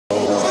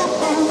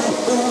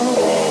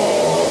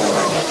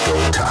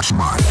What's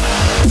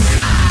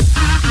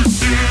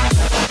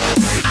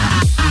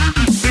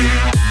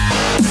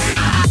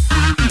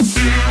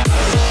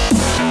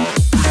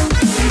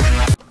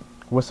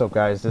up,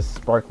 guys? This is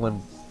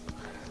Sparkling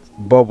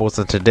Bubbles,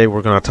 and today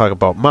we're going to talk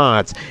about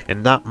mods,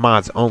 and not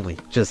mods only,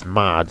 just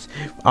mods.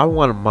 I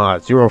want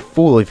mods. You're a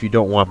fool if you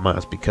don't want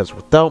mods, because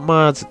without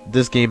mods,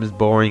 this game is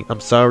boring. I'm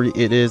sorry,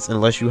 it is,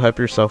 unless you hype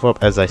yourself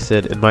up, as I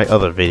said in my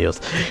other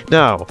videos.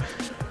 Now,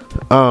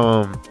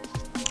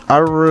 I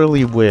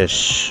really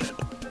wish,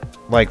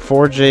 like,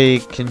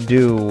 4J can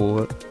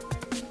do,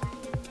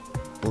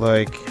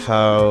 like,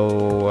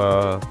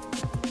 how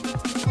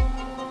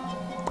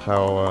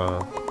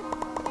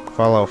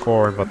Fallout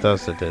 4 and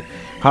Bethesda did.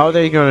 How are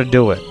they gonna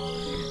do it?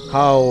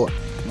 How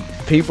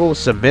people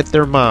submit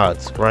their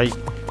mods, right?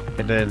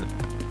 And then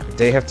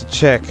they have to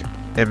check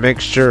and make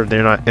sure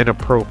they're not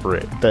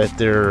inappropriate, that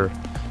they're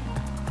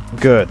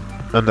good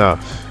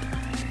enough.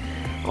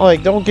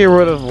 Like, don't get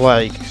rid of,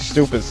 like,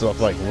 stupid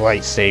stuff like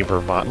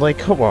lightsaber mod. Like,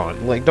 come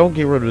on. Like, don't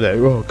get rid of that.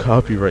 Oh,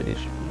 copyright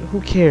issue.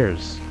 Who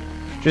cares?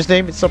 Just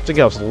name it something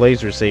else.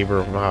 Laser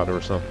saber mod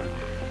or something.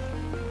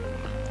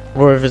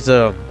 Or if it's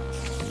a...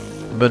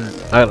 But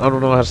I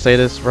don't know how to say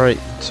this right,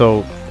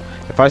 so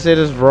if I say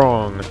this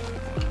wrong,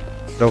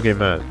 don't get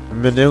mad.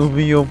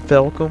 Millennium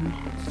Falcon?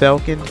 I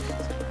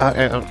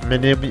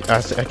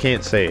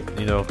can't say it,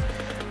 you know.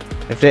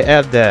 If they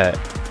add that,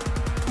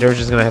 they're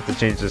just gonna have to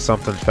change to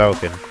something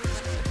Falcon.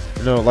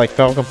 You know, like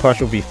Falcon Punch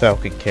will be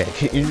Falcon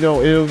Kick. You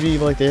know, it'll be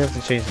like they have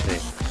to change the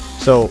name.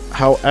 So,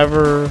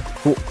 however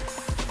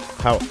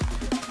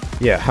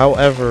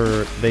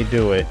they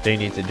do it, they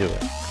need to do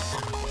it.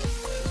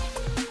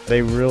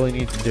 They really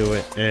need to do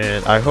it,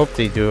 and I hope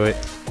they do it,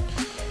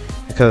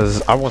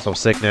 because I want some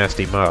sick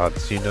nasty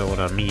mods, you know what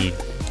I mean.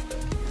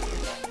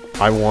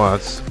 I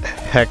want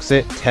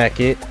Hexit,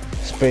 Techit,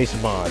 space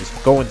mods,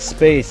 go in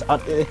space.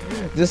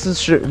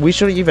 We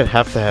shouldn't even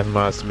have to have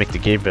mods to make the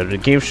game better. The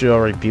game should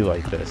already be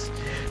like this.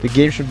 The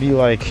game should be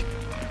like,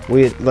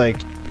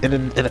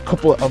 in a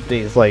couple of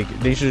updates, like,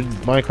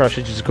 Minecraft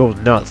should just go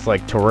nuts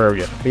like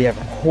Terraria. We have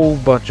a whole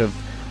bunch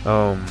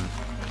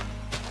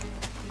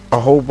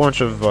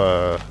of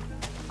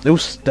new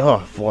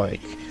stuff,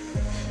 like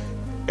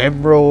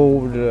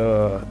emerald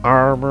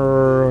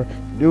armor,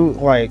 new,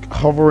 like,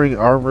 hovering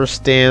armor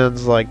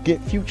stands. Like, get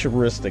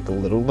futuristic a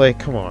little. Like,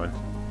 come on.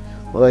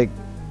 Like,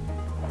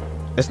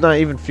 it's not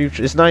even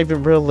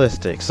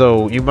realistic,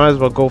 so you might as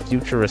well go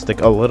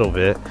futuristic a little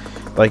bit.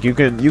 Like, you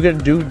can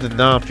do the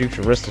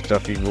non-futuristic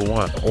stuff if you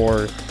want,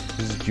 or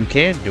you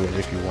can do it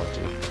if you want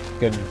to. You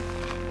can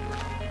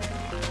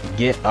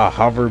get a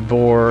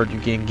hoverboard,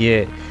 you can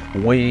get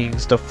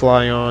wings to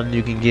fly on,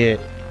 you can get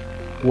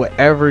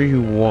whatever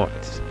you want.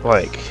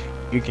 Like,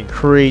 you can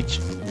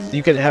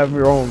have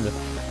your own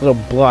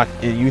little block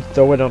and you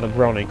throw it on the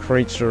ground and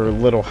create your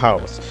little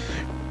house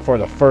for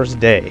the first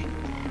day.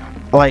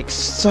 Like,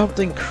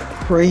 something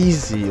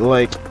crazy.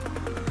 Like,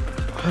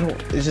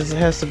 it just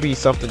has to be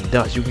something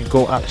nuts. You can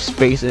go out of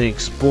space and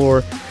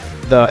explore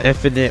the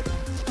infinite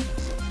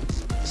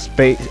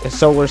space,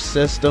 solar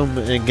system,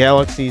 and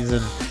galaxies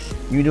and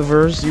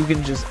universe. You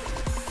can just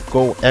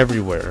go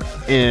everywhere,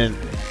 and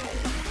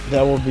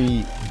that will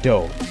be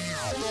dope.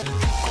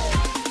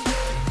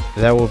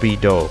 That will be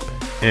dope.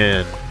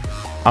 And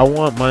I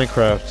want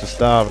Minecraft to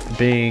stop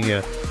being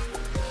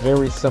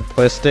very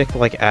simplistic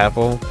like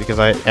Apple, because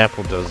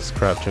Apple does this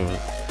crap too.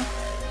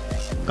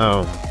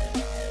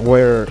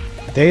 Where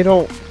they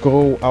don't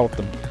go out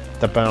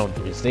the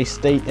boundaries, they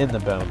stay in the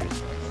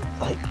boundaries.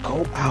 Like,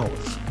 go out.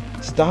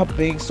 Stop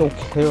being so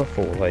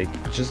careful. Like,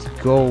 just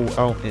go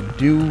out and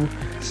do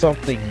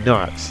something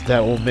nuts that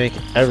will make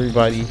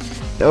everybody,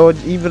 or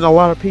even a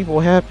lot of people,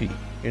 happy.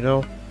 You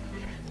know,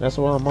 that's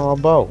what I'm all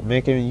about.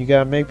 You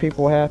gotta make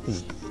people happy.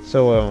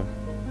 So,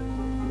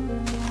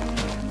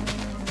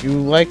 if you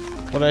like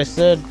what I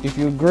said, if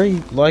you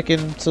agree, like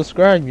and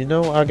subscribe. You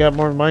know, I got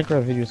more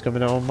Minecraft videos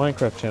coming out on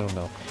Minecraft channel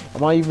now. I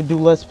might even do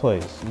Let's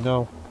Plays. You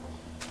know,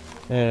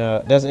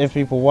 and that's if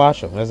people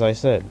watch them. As I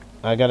said,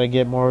 I gotta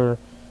get more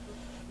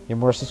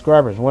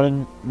subscribers.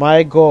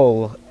 My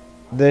goal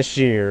this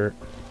year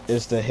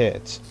is to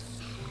hit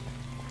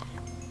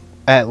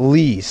at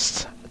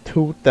least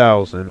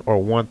 2,000 or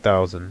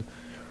 1,000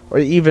 or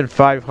even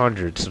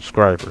 500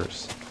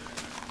 subscribers.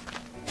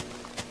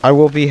 I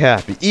will be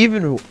happy.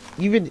 Even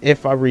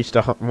if I reach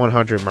the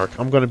 100 mark,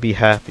 I'm gonna be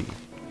happy,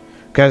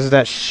 because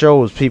that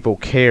shows people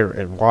care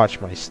and watch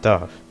my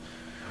stuff.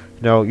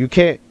 No, you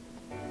just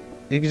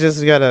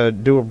gotta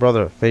do a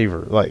brother a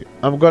favor. Like,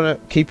 I'm gonna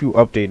keep you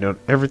updated on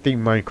everything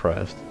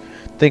Minecraft.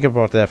 Think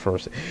about that for a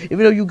second.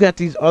 Even though you got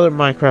these other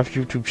Minecraft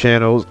YouTube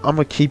channels, I'm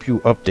gonna keep you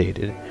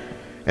updated.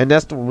 And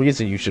that's the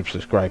reason you should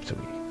subscribe to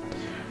me.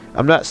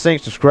 I'm not saying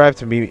subscribe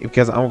to me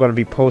because I'm gonna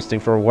be posting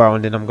for a while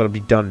and then I'm gonna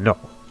be done. No.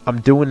 I'm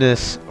doing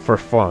this for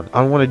fun.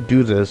 I want to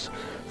do this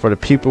for the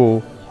people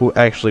who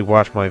actually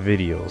watch my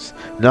videos.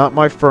 Not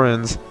my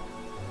friends,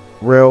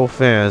 real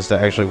fans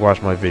that actually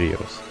watch my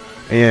videos.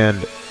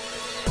 And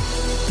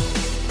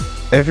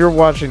if you're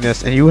watching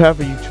this and you have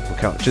a YouTube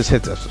account, just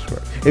hit that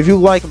subscribe. If you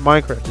like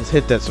Minecraft, just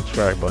hit that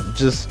subscribe button.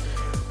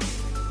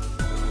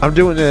 I'm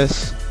doing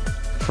this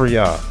for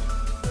y'all.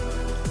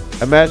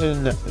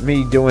 Imagine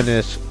me doing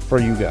this for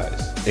you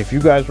guys. If you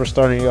guys were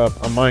starting up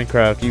a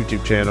Minecraft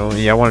YouTube channel and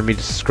y'all wanted me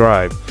to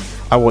subscribe,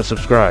 I would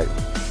subscribe,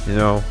 you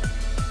know?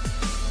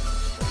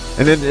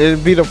 And then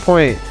it'd be the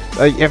point,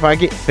 like, if I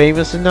get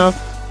famous enough,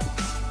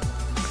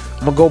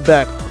 I'm gonna go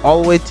back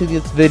all the way to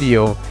this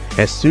video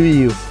and see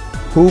you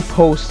who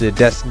posted,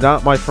 that's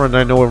not my friend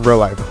I know in real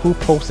life, who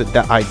posted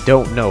that I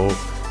don't know,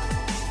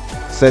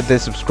 said they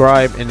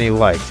subscribed and they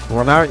liked.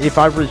 If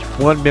I reach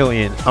 1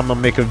 million, I'm gonna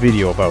make a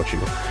video about you,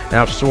 and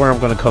I swear I'm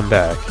gonna come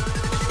back.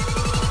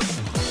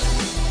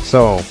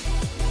 So,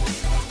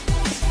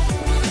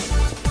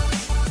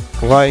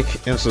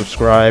 like and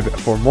subscribe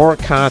for more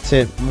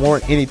content, more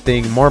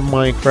anything, more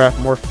Minecraft,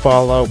 more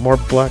Fallout, more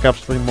Black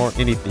Ops 3, more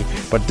anything.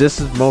 But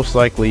this is most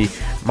likely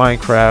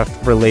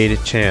Minecraft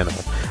related channel.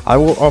 I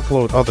will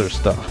upload other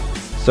stuff.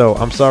 So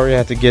I'm sorry I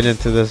had to get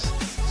into this.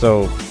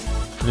 So,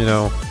 you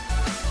know,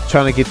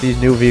 trying to get these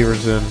new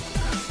viewers in.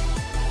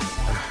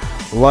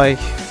 Like,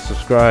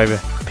 subscribe,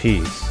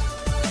 peace.